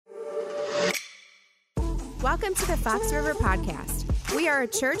Welcome to the Fox River Podcast. We are a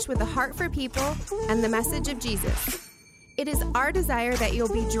church with a heart for people and the message of Jesus. It is our desire that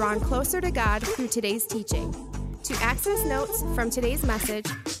you'll be drawn closer to God through today's teaching. To access notes from today's message,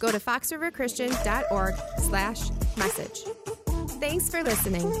 go to foxriverchristian.org/message. Thanks for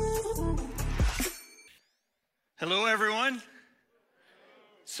listening. Hello, everyone.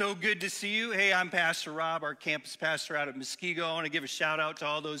 So good to see you. Hey, I'm Pastor Rob, our campus pastor out at Muskego. I want to give a shout out to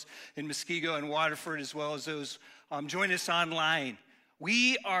all those in Muskego and Waterford, as well as those join us online.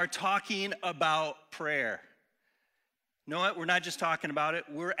 We are talking about prayer. You know what? We're not just talking about it.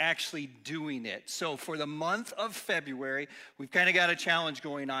 We're actually doing it. So for the month of February, we've kind of got a challenge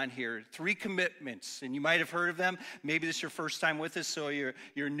going on here. 3 commitments, and you might have heard of them. Maybe this is your first time with us, so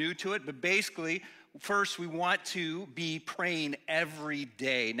you're new to it. But basically, first, we want to be praying every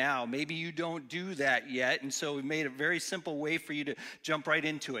day. Now, maybe you don't do that yet, and so we made a very simple way for you to jump right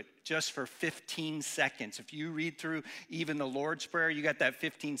into it, just for 15 seconds. If you read through even the Lord's Prayer, you got that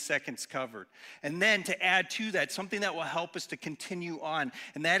 15 seconds covered. And then to add to that, something that will help us to continue on,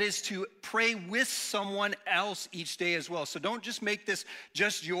 and that is to pray with someone else each day as well. So don't just make this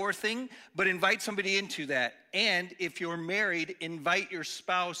just your thing, but invite somebody into that. And if you're married, invite your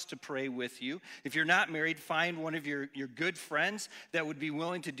spouse to pray with you. If you're not married, find one of your good friends that would be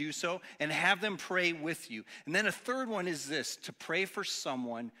willing to do so and have them pray with you. And then a third one is this, to pray for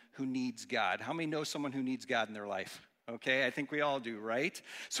someone who needs God. How many know someone who needs God in their life? Okay, I think we all do, right?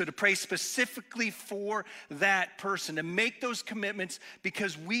 So to pray specifically for that person, to make those commitments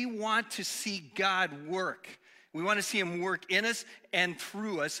because we want to see God work. We want to see him work in us and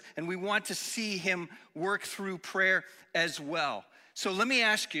through us, and we want to see him work through prayer as well. So let me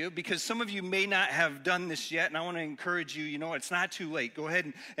ask you, because some of you may not have done this yet, and I want to encourage you, it's not too late. Go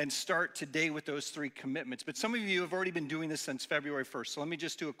ahead and start today with those 3 commitments. But some of you have already been doing this since February 1st, so let me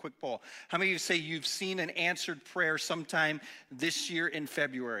just do a quick poll. How many of you say you've seen an answered prayer sometime this year in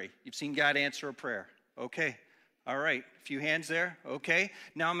February? You've seen God answer a prayer? Okay. All right, a few hands there, okay.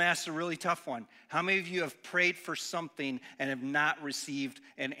 Now I'm going to ask a really tough one. How many of you have prayed for something and have not received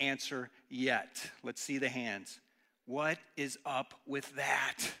an answer yet? Let's see the hands. What is up with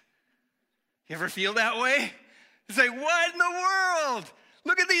that? You ever feel that way? It's like, what in the world?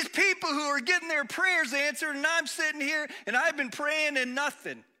 Look at these people who are getting their prayers answered, and I'm sitting here, and I've been praying and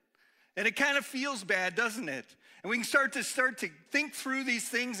nothing. And it kind of feels bad, doesn't it? And we can start to think through these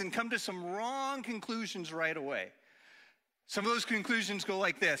things and come to some wrong conclusions right away. Some of those conclusions go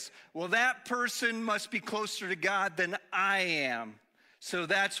like this. Well, that person must be closer to God than I am. So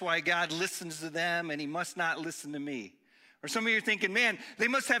that's why God listens to them and he must not listen to me. Or some of you are thinking, man, they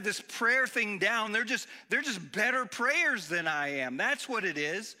must have this prayer thing down. They're just better prayers than I am. That's what it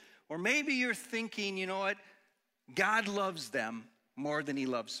is. Or maybe you're thinking, you know what? God loves them more than he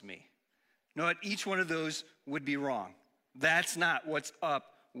loves me. You know what? Each one of those would be wrong. That's not what's up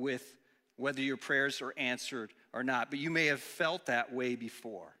with whether your prayers are answered or not. But you may have felt that way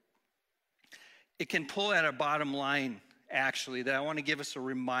before. It can pull at a bottom line, actually, that I want to give us a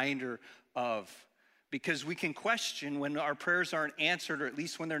reminder of. Because we can question when our prayers aren't answered, or at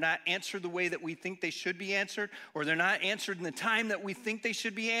least when they're not answered the way that we think they should be answered, or they're not answered in the time that we think they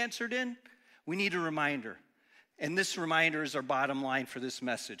should be answered in. We need a reminder. And this reminder is our bottom line for this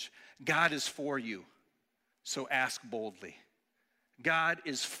message. God is for you, so ask boldly. God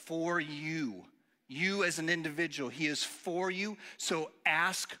is for you. You as an individual, he is for you, so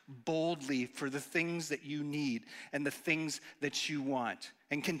ask boldly for the things that you need and the things that you want.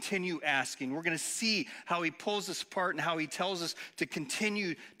 And continue asking. We're going to see how he pulls us apart and how he tells us to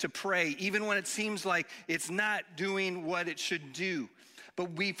continue to pray, even when it seems like it's not doing what it should do.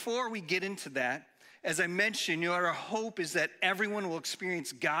 But before we get into that, as I mentioned, our hope is that everyone will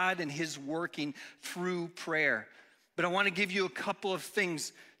experience God and his working through prayer. But I want to give you a couple of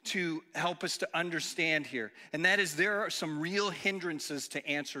things to help us to understand here. And that is, there are some real hindrances to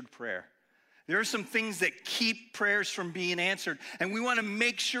answered prayer. There are some things that keep prayers from being answered. And we want to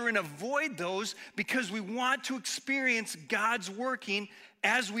make sure and avoid those because we want to experience God's working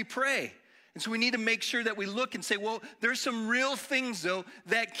as we pray. And so we need to make sure that we look and say, well, there's some real things, though,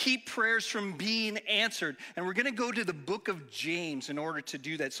 that keep prayers from being answered. And we're going to go to the book of James in order to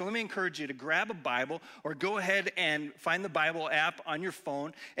do that. So let me encourage you to grab a Bible or go ahead and find the Bible app on your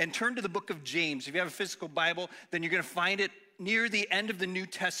phone and turn to the book of James. If you have a physical Bible, then you're going to find it near the end of the New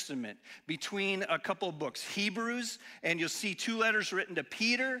Testament, between a couple of books, Hebrews, and you'll see 2 letters written to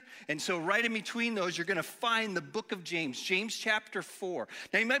Peter. And so right in between those, you're going to find the book of James, James chapter 4.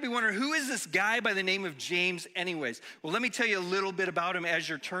 Now you might be wondering, who is this guy by the name of James anyways? Well, let me tell you a little bit about him as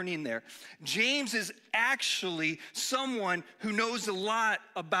you're turning there. James is actually someone who knows a lot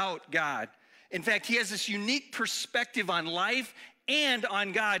about God. In fact, he has this unique perspective on life and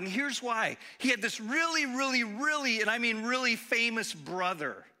on God. And here's why. He had this really, and I mean really famous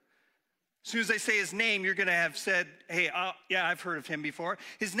brother. As soon as I say his name, you're going to have said, hey, yeah, I've heard of him before.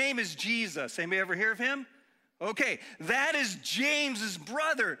 His name is Jesus. Anybody ever hear of him? Okay, that is James's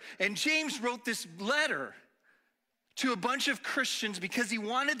brother. And James wrote this letter to a bunch of Christians because he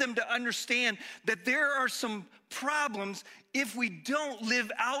wanted them to understand that there are some problems if we don't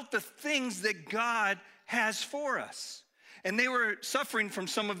live out the things that God has for us. And they were suffering from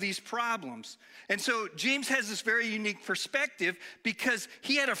some of these problems. And so James has this very unique perspective because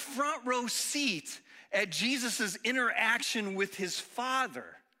he had a front row seat at Jesus' interaction with his Father.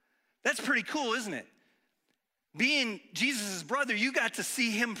 That's pretty cool, isn't it? Being Jesus' brother, you got to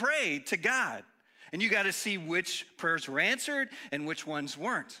see him pray to God. And you got to see which prayers were answered and which ones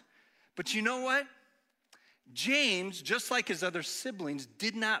weren't. But you know what? James, just like his other siblings,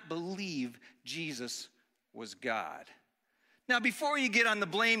 did not believe Jesus was God. Now, before you get on the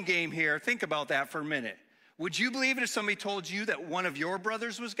blame game here, think about that for a minute. Would you believe it if somebody told you that one of your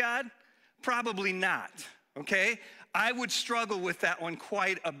brothers was God? Probably not, okay? I would struggle with that one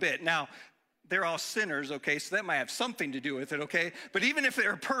quite a bit. Now, they're all sinners, okay, so that might have something to do with it, okay? But even if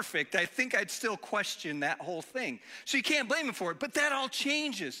they're perfect, I think I'd still question that whole thing. So you can't blame him for it, but that all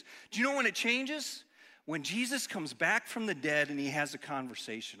changes. Do you know when it changes? When Jesus comes back from the dead and he has a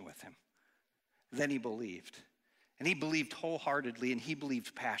conversation with him. Then he believed. And he believed wholeheartedly and he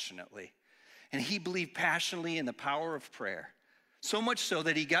believed passionately. And he believed passionately in the power of prayer. So much so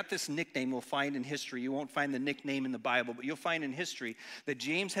that he got this nickname we'll find in history. You won't find the nickname in the Bible, but you'll find in history that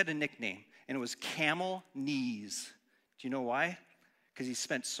James had a nickname, and it was Camel Knees. Do you know why? Because he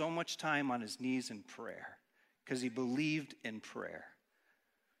spent so much time on his knees in prayer, because he believed in prayer.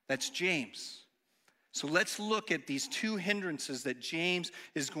 That's James. So let's look at these two hindrances that James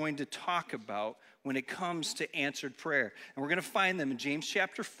is going to talk about when it comes to answered prayer. And we're going to find them in James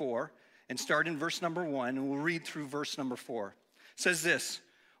chapter 4 and start in verse number 1, and we'll read through verse number 4. It says this,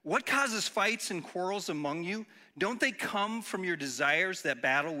 "What causes fights and quarrels among you? Don't they come from your desires that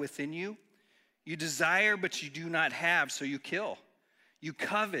battle within you? You desire, but you do not have, so you kill. You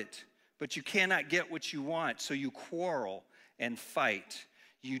covet, but you cannot get what you want, so you quarrel and fight.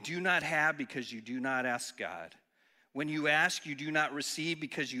 You do not have because you do not ask God. When you ask, you do not receive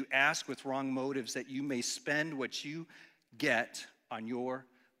because you ask with wrong motives, that you may spend what you get on your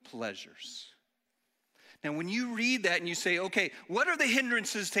pleasures." Now, when you read that and you say, okay, what are the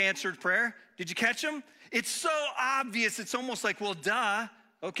hindrances to answered prayer? Did you catch them? It's so obvious, it's almost like, well, duh,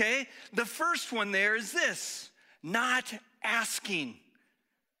 okay? The first one there is this, not asking.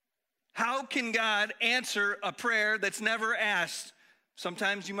 How can God answer a prayer that's never asked?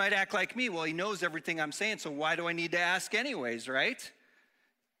 Sometimes you might act like me. Well, he knows everything I'm saying, so why do I need to ask anyways, right?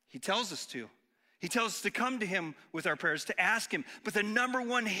 He tells us to. He tells us to come to him with our prayers, to ask him. But the number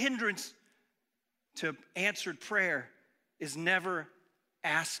one hindrance to answered prayer is never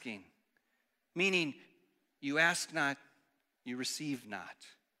asking. Meaning, you ask not, you receive not.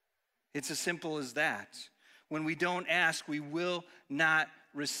 It's as simple as that. When we don't ask, we will not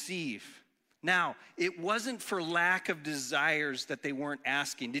receive. Now, it wasn't for lack of desires that they weren't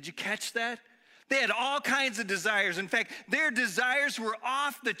asking. Did you catch that? They had all kinds of desires. In fact, their desires were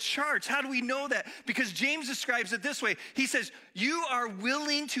off the charts. How do we know that? Because James describes it this way. He says, you are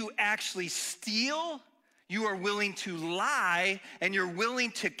willing to actually steal, you are willing to lie, and you're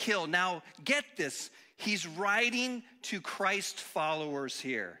willing to kill. Now, get this. He's writing to Christ followers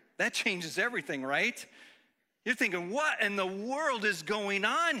here. That changes everything, right? You're thinking, what in the world is going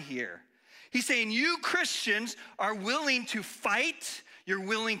on here? He's saying you Christians are willing to fight, you're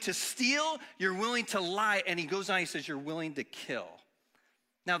willing to steal, you're willing to lie, and he goes on, he says you're willing to kill.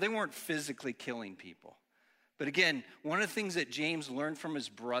 Now, they weren't physically killing people. But again, one of the things that James learned from his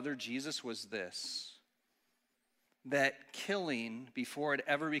brother Jesus was this, that killing, before it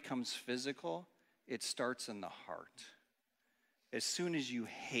ever becomes physical, it starts in the heart. As soon as you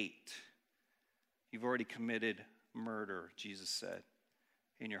hate, you've already committed murder, Jesus said,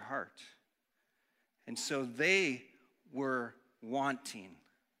 in your heart. And so they were wanting,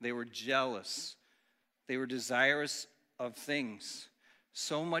 they were jealous, they were desirous of things,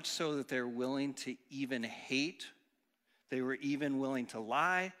 so much so that they're willing to even hate, they were even willing to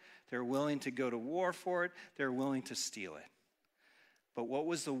lie, they're willing to go to war for it, they're willing to steal it. But what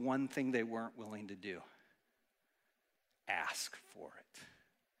was the one thing they weren't willing to do? Ask for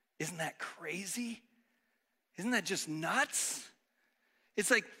it. Isn't that crazy? Isn't that just nuts?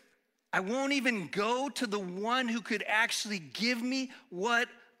 It's like, I won't even go to the one who could actually give me what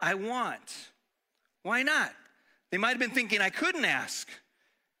I want. Why not? They might have been thinking I couldn't ask.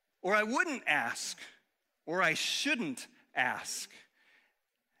 or I wouldn't ask, or I shouldn't ask.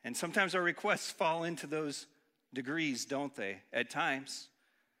 And sometimes our requests fall into those degrees, don't they, at times?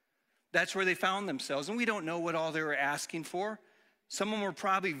 That's where they found themselves, and we don't know what all they were asking for. Some of them were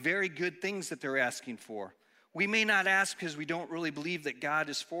probably very good things that they were asking for. We may not ask because we don't really believe that God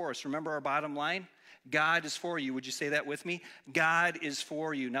is for us. Remember our bottom line? God is for you. Would you say that with me? God is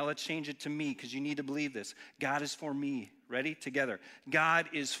for you. Now let's change it to me because you need to believe this. God is for me. Ready? Together. God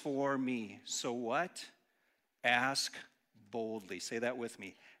is for me. So what? Ask boldly. Say that with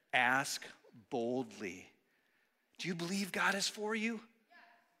me. Ask boldly. Do you believe God is for you?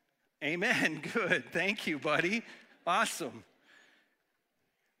 Yes. Amen. Good. Thank you, buddy. Awesome.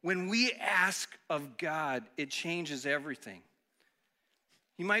 When we ask of God, it changes everything.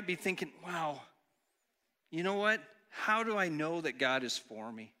 You might be thinking, wow, you know what? How do I know that God is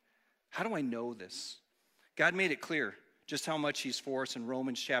for me? How do I know this? God made it clear just how much he's for us in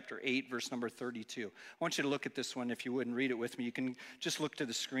Romans chapter 8, verse number 32. I want you to look at this one if you wouldn't read it with me. You can just look to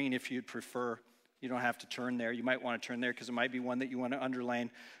the screen if you'd prefer. You don't have to turn there. You might want to turn there because it might be one that you want to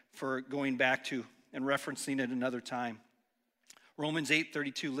underline for going back to and referencing it another time. Romans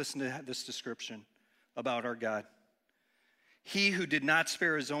 8:32, listen to this description about our God. He who did not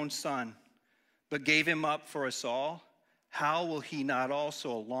spare his own son, but gave him up for us all, how will he not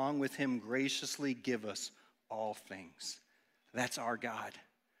also along with him graciously give us all things? That's our God.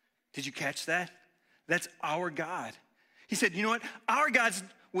 Did you catch that? That's our God. He said, you know what? Our God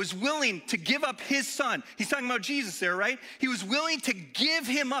was willing to give up his son. He's talking about Jesus there, right? He was willing to give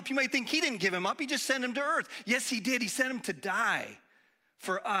him up. You might think he didn't give him up. He just sent him to earth. Yes, he did. He sent him to die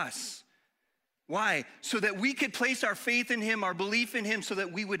for us. Why? So that we could place our faith in him, our belief in him, so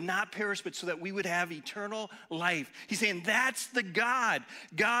that we would not perish, but so that we would have eternal life. He's saying that's the God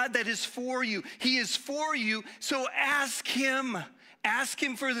that is for you. He is for you, so ask him. Ask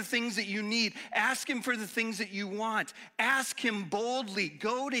him for the things that you need. Ask him for the things that you want. Ask him boldly.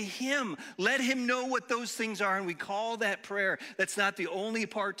 Go to him. Let him know what those things are, and we call that prayer. That's not the only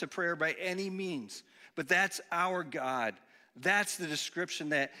part to prayer by any means, but that's our God. That's the description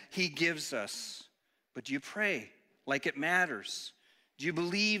that he gives us. But do you pray like it matters? Do you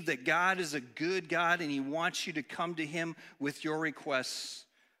believe that God is a good God and he wants you to come to him with your requests?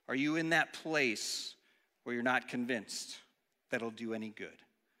 Are you in that place where you're not convinced that'll do any good?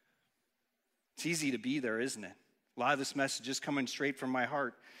 It's easy to be there, isn't it? A lot of this message is coming straight from my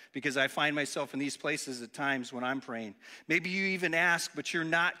heart because I find myself in these places at times when I'm praying. Maybe you even ask, but you're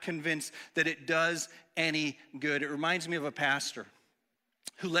not convinced that it does any good. It reminds me of a pastor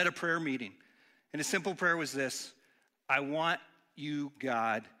who led a prayer meeting. And a simple prayer was this: I want you,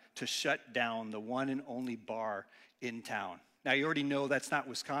 God, to shut down the one and only bar in town. Now, you already know that's not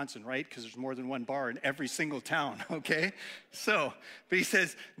Wisconsin, right? Because there's more than one bar in every single town, okay? So, but he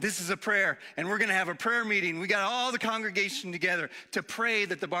says, this is a prayer, and we're going to have a prayer meeting. We got all the congregation together to pray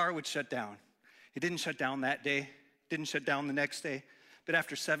that the bar would shut down. It didn't shut down that day, didn't shut down the next day, but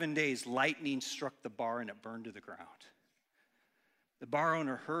after 7 days, lightning struck the bar and it burned to the ground. The bar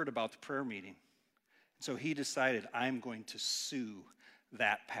owner heard about the prayer meeting, and so he decided, I'm going to sue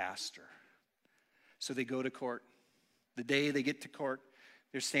that pastor. So they go to court. The day they get to court,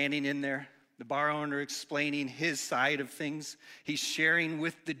 they're standing in there, the bar owner explaining his side of things. He's sharing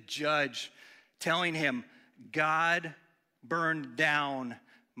with the judge, telling him, God burned down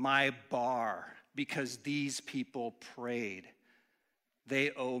my bar because these people prayed.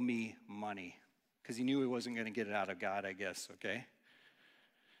 They owe me money. Because he knew he wasn't going to get it out of God, I guess, okay?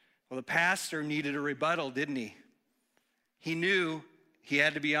 Well, the pastor needed a rebuttal, didn't he? He knew he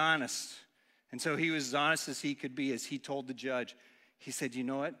had to be honest. And so he was as honest as he could be as he told the judge. He said, you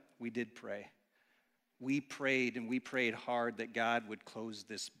know what? We did pray. We prayed, and we prayed hard that God would close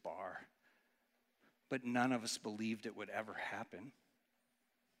this bar. But none of us believed it would ever happen.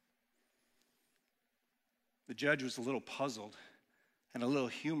 The judge was a little puzzled and a little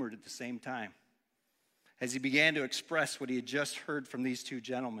humored at the same time as he began to express what he had just heard from these two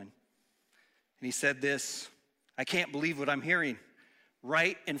gentlemen. And he said this, I can't believe what I'm hearing.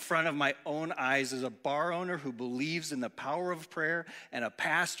 Right in front of my own eyes is a bar owner who believes in the power of prayer and a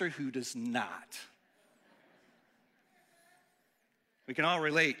pastor who does not. We can all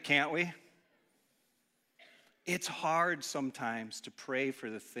relate, can't we? It's hard sometimes to pray for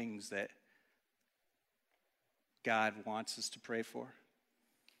the things that God wants us to pray for.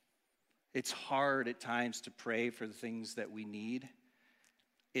 It's hard at times to pray for the things that we need.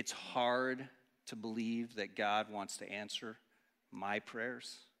 It's hard to believe that God wants to answer my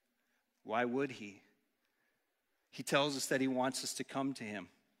prayers. Why would he? He tells us that he wants us to come to him.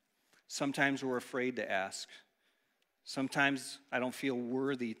 Sometimes we're afraid to ask. Sometimes I don't feel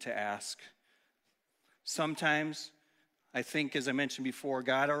worthy to ask. Sometimes I think, as I mentioned before,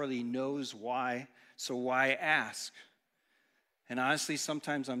 God already knows why, so why ask? And honestly,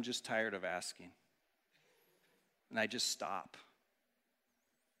 sometimes I'm just tired of asking. And I just stop.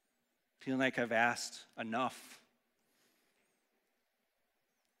 Feeling like I've asked enough.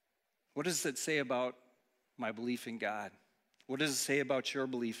 What does it say about my belief in God? What does it say about your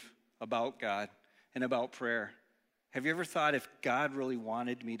belief about God and about prayer? Have you ever thought if God really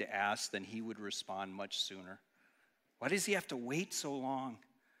wanted me to ask, then he would respond much sooner? Why does he have to wait so long?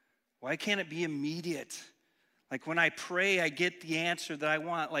 Why can't it be immediate? Like when I pray, I get the answer that I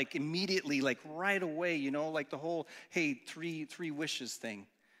want, like immediately, like right away, like the whole, hey, three wishes thing.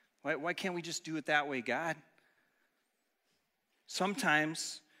 Why can't we just do it that way, God?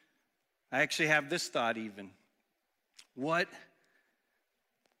 Sometimes I actually have this thought even. What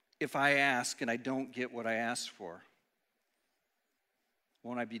if I ask and I don't get what I asked for?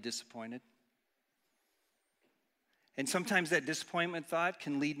 Won't I be disappointed? And sometimes that disappointment thought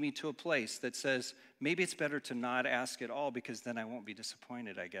can lead me to a place that says, maybe it's better to not ask at all because then I won't be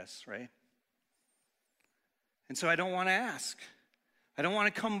disappointed, I guess, right? And so I don't want to ask. I don't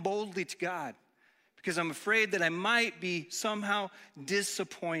want to come boldly to God because I'm afraid that I might be somehow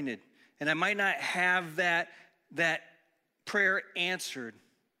disappointed and I might not have that prayer answered.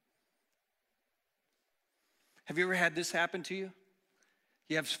 Have you ever had this happen to you?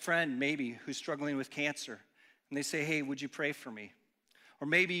 You have a friend maybe who's struggling with cancer. And they say, hey, would you pray for me? Or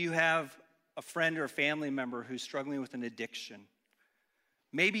maybe you have a friend or a family member who's struggling with an addiction.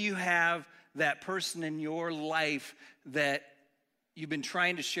 Maybe you have that person in your life that you've been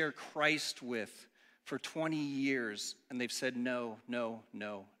trying to share Christ with for 20 years, and they've said no, no,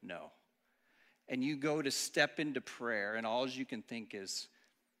 no, no. And you go to step into prayer, and all you can think is,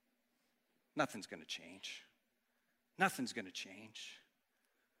 nothing's going to change. Nothing's going to change.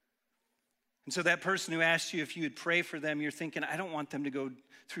 And so that person who asked you if you would pray for them, you're thinking, I don't want them to go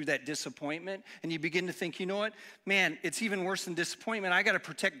through that disappointment. And you begin to think, you know what? Man, it's even worse than disappointment. I got to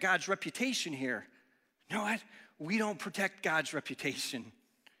protect God's reputation here. You know what? We don't protect God's reputation.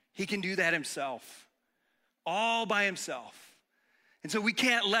 He can do that himself, all by himself. And so we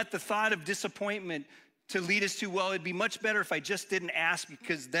can't let the thought of disappointment to lead us to, well, it'd be much better if I just didn't ask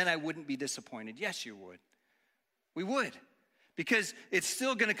because then I wouldn't be disappointed. Yes, you would. We would. Because it's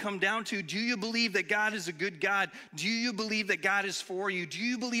still going to come down to, do you believe that God is a good God? Do you believe that God is for you? Do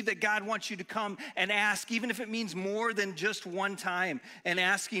you believe that God wants you to come and ask, even if it means more than just one time and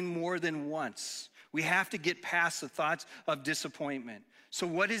asking more than once? We have to get past the thoughts of disappointment. So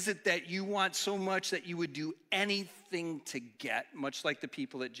what is it that you want so much that you would do anything to get, much like the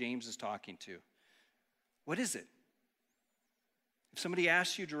people that James is talking to? What is it? If somebody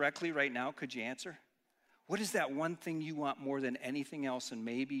asks you directly right now, could you answer? What is that one thing you want more than anything else, and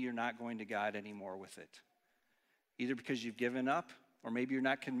maybe you're not going to God anymore with it? Either because you've given up, or maybe you're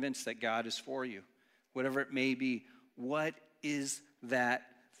not convinced that God is for you. Whatever it may be, what is that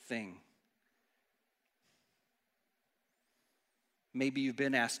thing? Maybe you've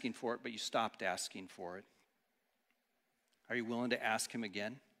been asking for it, but you stopped asking for it. Are you willing to ask him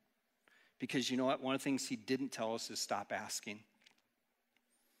again? Because you know what? One of the things he didn't tell us is stop asking.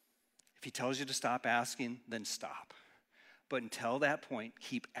 If he tells you to stop asking, then stop. But until that point,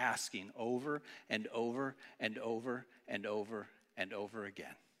 keep asking over and over and over and over and over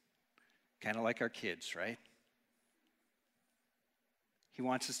again. Kind of like our kids, right? He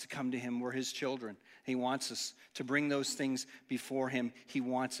wants us to come to him. We're his children. He wants us to bring those things before him. He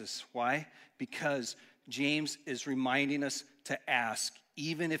wants us. Why? Because James is reminding us to ask.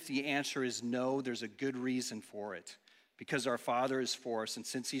 Even if the answer is no, there's a good reason for it. Because our Father is for us, and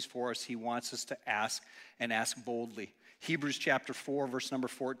since he's for us, he wants us to ask and ask boldly. Hebrews chapter 4, verse number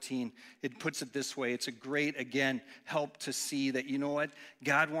 14, it puts it this way. It's a great, again, help to see that, you know what?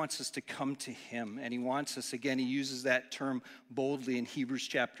 God wants us to come to him, and he wants us, again, he uses that term boldly in Hebrews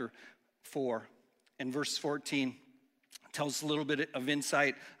chapter 4. And verse 14 tells us a little bit of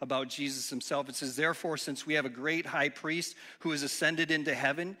insight about Jesus himself. It says, therefore, since we have a great high priest who has ascended into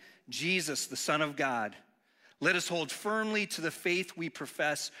heaven, Jesus, the Son of God, let us hold firmly to the faith we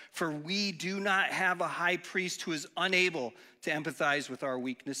profess, for we do not have a high priest who is unable to empathize with our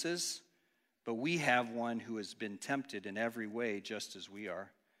weaknesses, but we have one who has been tempted in every way just as we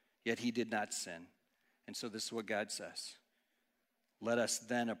are, yet he did not sin. And so this is what God says. Let us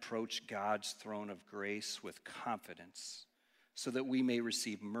then approach God's throne of grace with confidence so that we may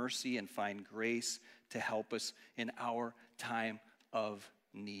receive mercy and find grace to help us in our time of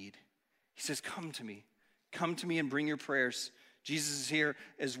need. He says, come to me. Come to me and bring your prayers. Jesus is here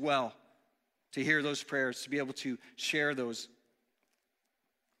as well. to hear those prayers, to be able to share those.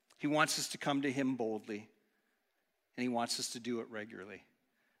 He wants us to come to him boldly, and he wants us to do it regularly.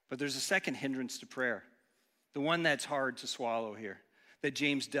 But there's a second hindrance to prayer, the one that's hard to swallow here, that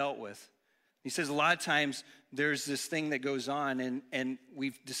James dealt with. He says a lot of times there's this thing that goes on, and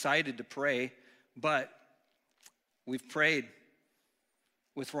we've decided to pray, but we've prayed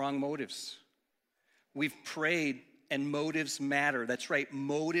with wrong motives. We've prayed, and motives matter. That's right,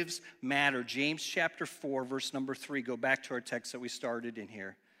 motives matter. James chapter 4, verse number 3. Go back to our text that we started in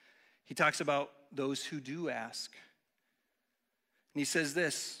here. He talks about those who do ask. And he says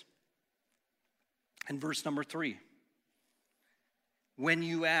this in verse number 3. When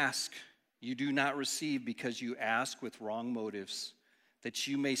you ask, you do not receive because you ask with wrong motives, that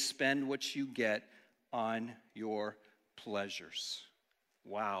you may spend what you get on your pleasures.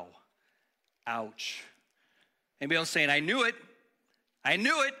 Wow. Ouch. Anybody else saying, I knew it.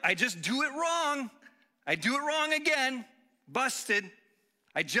 I just do it wrong. I do it wrong again. Busted.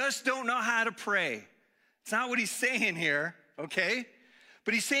 I just don't know how to pray. It's not what he's saying here, okay?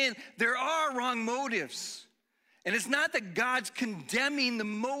 But he's saying there are wrong motives. And it's not that God's condemning the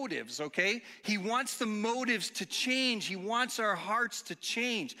motives, okay? He wants the motives to change. He wants our hearts to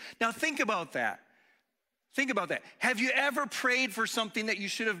change. Now think about that. Think about that. Have you ever prayed for something that you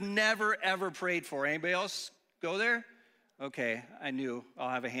should have never, ever prayed for? Anybody else go there? Okay, I knew. I'll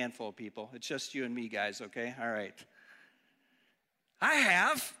have a handful of people. It's just you and me, guys, okay? All right. I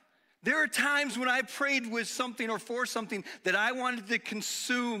have. There are times when I prayed with something or for something that I wanted to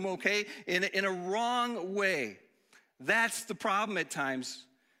consume, okay, in a wrong way. That's the problem at times.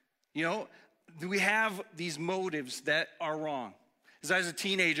 You know, we have these motives that are wrong. As I was a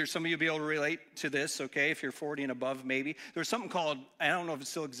teenager, some of you will be able to relate to this, okay, if you're 40 and above maybe. There was something called, I don't know if it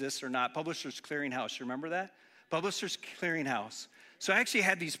still exists or not, Publishers Clearinghouse. You remember that? Publishers Clearinghouse. So I actually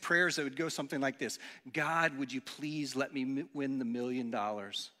had these prayers that would go something like this. God, would you please let me win the $1 million?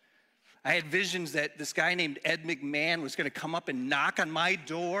 I had visions that this guy named Ed McMahon was going to come up and knock on my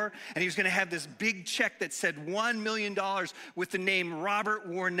door, and he was going to have this big check that said $1 million with the name Robert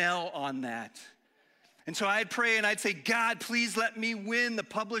Warnell on that. And so I'd pray and I'd say, God, please let me win the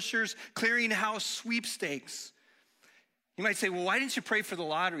Publishers Clearinghouse sweepstakes. You might say, well, why didn't you pray for the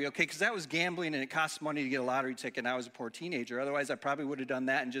lottery? Okay, because that was gambling and it costs money to get a lottery ticket, and I was a poor teenager. Otherwise, I probably would have done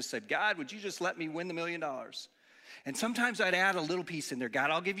that and just said, God, would you just let me win the $1 million? And sometimes I'd add a little piece in there.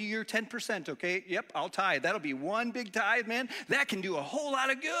 God, I'll give you your 10%, okay? Yep, I'll tithe. That'll be one big tithe, man. That can do a whole lot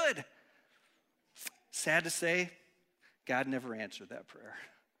of good. Sad to say, God never answered that prayer.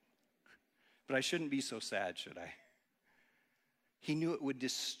 But I shouldn't be so sad, should I? He knew it would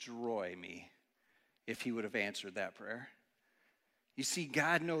destroy me if he would have answered that prayer. You see,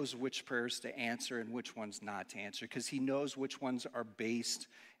 God knows which prayers to answer and which ones not to answer, because he knows which ones are based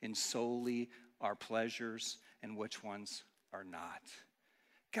in solely our pleasures and which ones are not.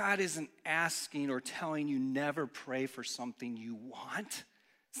 God isn't asking or telling you never pray for something you want.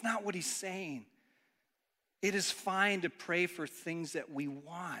 It's not what he's saying. It is fine to pray for things that we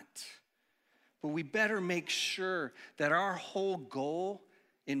want, but we better make sure that our whole goal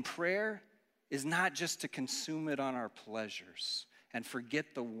in prayer is not just to consume it on our pleasures and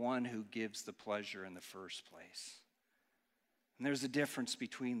forget the one who gives the pleasure in the first place. And there's a difference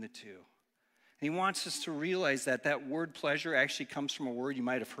between the two. And he wants us to realize that that word pleasure actually comes from a word you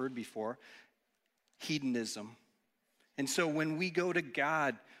might have heard before, hedonism. And so when we go to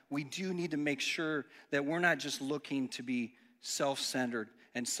God, we do need to make sure that we're not just looking to be self-centered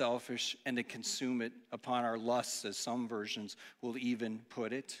and selfish and to consume it upon our lusts, as some versions will even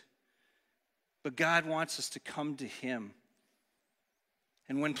put it. But God wants us to come to him.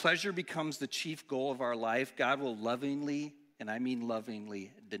 And when pleasure becomes the chief goal of our life, God will lovingly, and I mean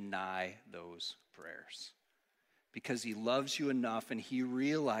lovingly, deny those prayers. Because he loves you enough and he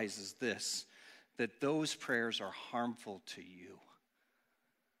realizes this, that those prayers are harmful to you.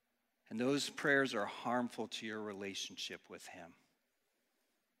 And those prayers are harmful to your relationship with him.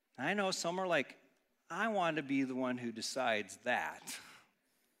 I know some are like, I want to be the one who decides that.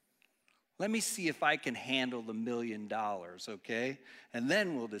 Let me see if I can handle the $1 million, okay? And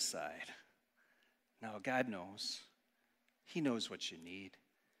then we'll decide. No, God knows. He knows what you need.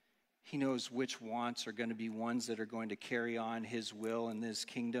 He knows which wants are going to be ones that are going to carry on his will and his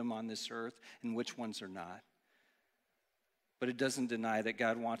kingdom on this earth, and which ones are not. But it doesn't deny that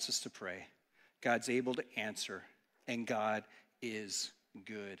God wants us to pray. God's able to answer, and God is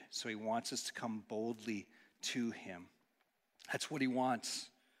good. So he wants us to come boldly to him. That's what he wants.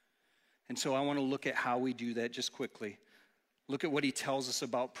 And so I want to look at how we do that just quickly. Look at what he tells us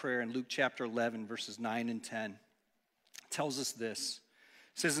about prayer in Luke chapter 11, verses 9 and 10. It tells us this.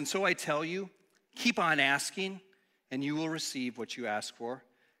 It says, and so I tell you, Keep on asking, and you will receive what you ask for.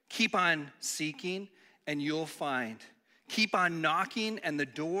 Keep on seeking, and you'll find. Keep on knocking, and the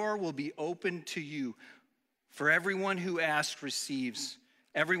door will be opened to you. For everyone who asks receives,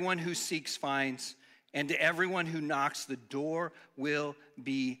 everyone who seeks finds, and to everyone who knocks, the door will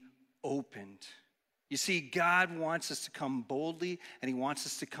be opened. You see, God wants us to come boldly, and he wants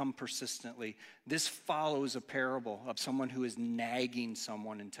us to come persistently. This follows a parable of someone who is nagging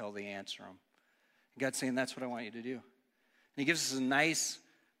someone until they answer him. God's saying, that's what I want you to do. And he gives us a nice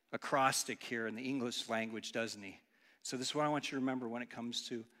acrostic here in the English language, doesn't he? So this is what I want you to remember when it comes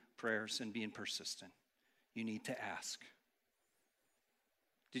to prayers and being persistent. You need to ask.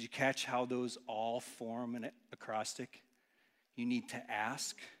 Did you catch how those all form an acrostic? You need to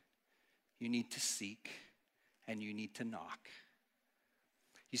ask, you need to seek, and you need to knock.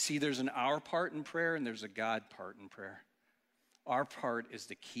 You see, there's an our part in prayer and there's a God part in prayer. Our part is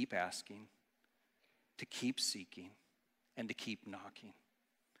to keep asking, to keep seeking, and to keep knocking.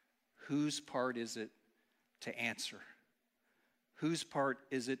 Whose part is it to answer? Whose part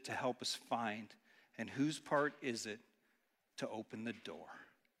is it to help us find? And whose part is it to open the door?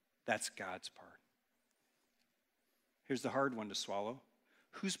 That's God's part. Here's the hard one to swallow.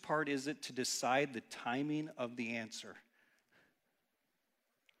 Whose part is it to decide the timing of the answer?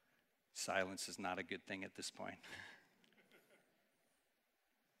 Silence is not a good thing at this point.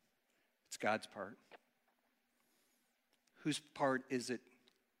 It's God's part. Whose part is it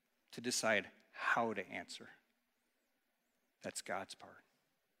to decide how to answer? That's God's part.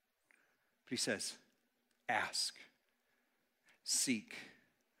 But he says, ask, seek,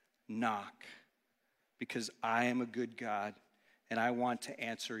 knock, because I am a good God and I want to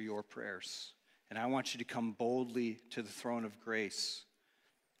answer your prayers. And I want you to come boldly to the throne of grace.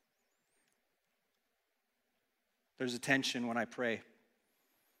 There's a tension when I pray.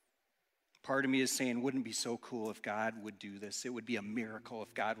 Part of me is saying, wouldn't it be so cool if God would do this? It would be a miracle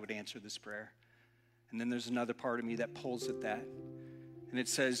if God would answer this prayer. And then there's another part of me that pulls at that. And it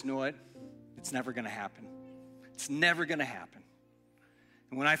says, you know what? It's never going to happen. It's never going to happen.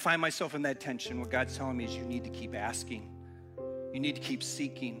 And when I find myself in that tension, what God's telling me is you need to keep asking. You need to keep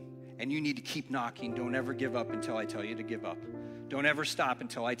seeking. And you need to keep knocking. Don't ever give up until I tell you to give up. Don't ever stop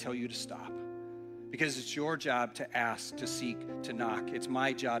until I tell you to stop. Because it's your job to ask, to seek, to knock. It's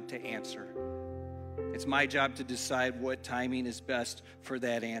my job to answer. It's my job to decide what timing is best for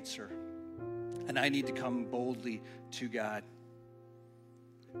that answer. And I need to come boldly to God.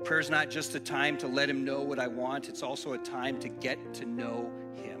 Prayer is not just a time to let him know what I want. It's also a time to get to know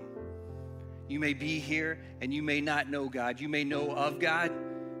him. You may be here and you may not know God. You may know of God,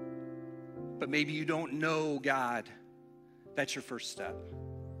 but maybe you don't know God. That's your first step.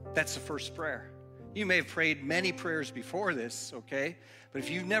 That's the first prayer. You may have prayed many prayers before this, okay? But if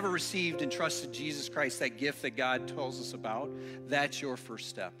you've never received and trusted Jesus Christ, that gift that God tells us about, that's your first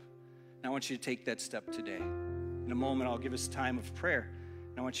step. And I want you to take that step today. In a moment, I'll give us a time of prayer.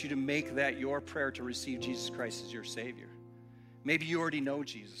 And I want you to make that your prayer to receive Jesus Christ as your Savior. Maybe you already know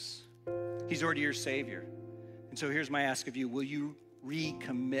Jesus. He's already your Savior. And so here's my ask of you. Will you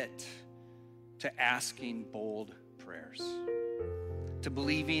recommit to asking bold prayers? To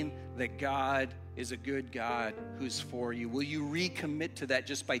believing that God is a good God who's for you? Will you recommit to that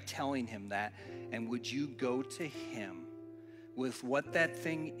just by telling him that? And would you go to him with what that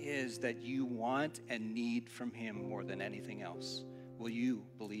thing is that you want and need from him more than anything else? Will you,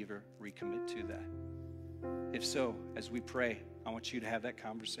 believer, recommit to that? If so, as we pray, I want you to have that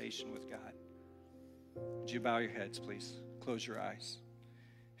conversation with God. Would you bow your heads, please? Close your eyes.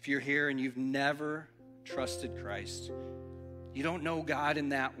 If you're here and you've never trusted Christ, you don't know God in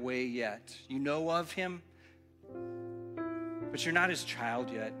that way yet. You know of him, but you're not his child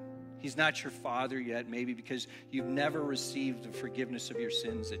yet. He's not your father yet, maybe because you've never received the forgiveness of your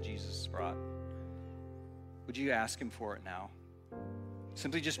sins that Jesus brought. Would you ask him for it now?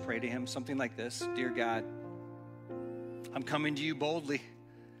 Simply just pray to him, something like this. Dear God, I'm coming to you boldly,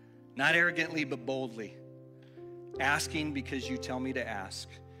 not arrogantly, but boldly, asking because you tell me to ask.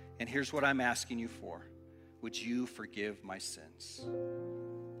 And here's what I'm asking you for. Would you forgive my sins?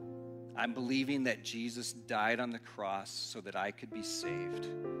 I'm believing that Jesus died on the cross so that I could be saved,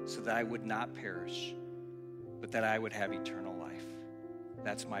 so that I would not perish, but that I would have eternal life.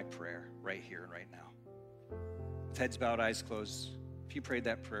 That's my prayer right here and right now. With heads bowed, eyes closed, if you prayed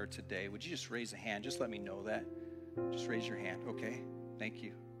that prayer today, would you just raise a hand? Just let me know that. Just raise your hand. Okay, thank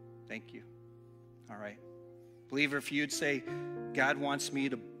you. Thank you. All right. Believer, if you'd say, God wants me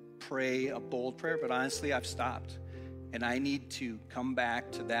to pray a bold prayer, but honestly, I've stopped. And I need to come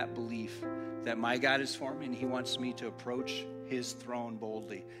back to that belief that my God is for me and he wants me to approach his throne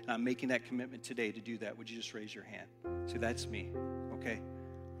boldly. And I'm making that commitment today to do that. Would you just raise your hand? See, that's me, okay?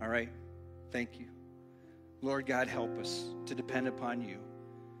 All right? Thank you. Lord God, help us to depend upon you,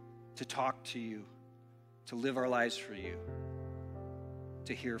 to talk to you, to live our lives for you,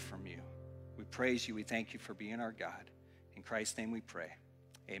 to hear from you. We praise you. We thank you for being our God. In Christ's name we pray.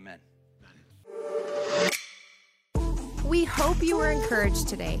 Amen. We hope you were encouraged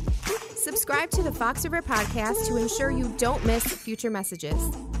today. Subscribe to the Fox River Podcast to ensure you don't miss future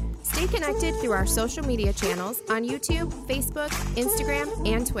messages. Stay connected through our social media channels on YouTube, Facebook, Instagram,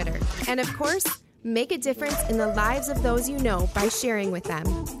 and Twitter. And of course, make a difference in the lives of those you know by sharing with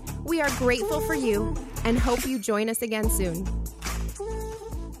them. We are grateful for you and hope you join us again soon.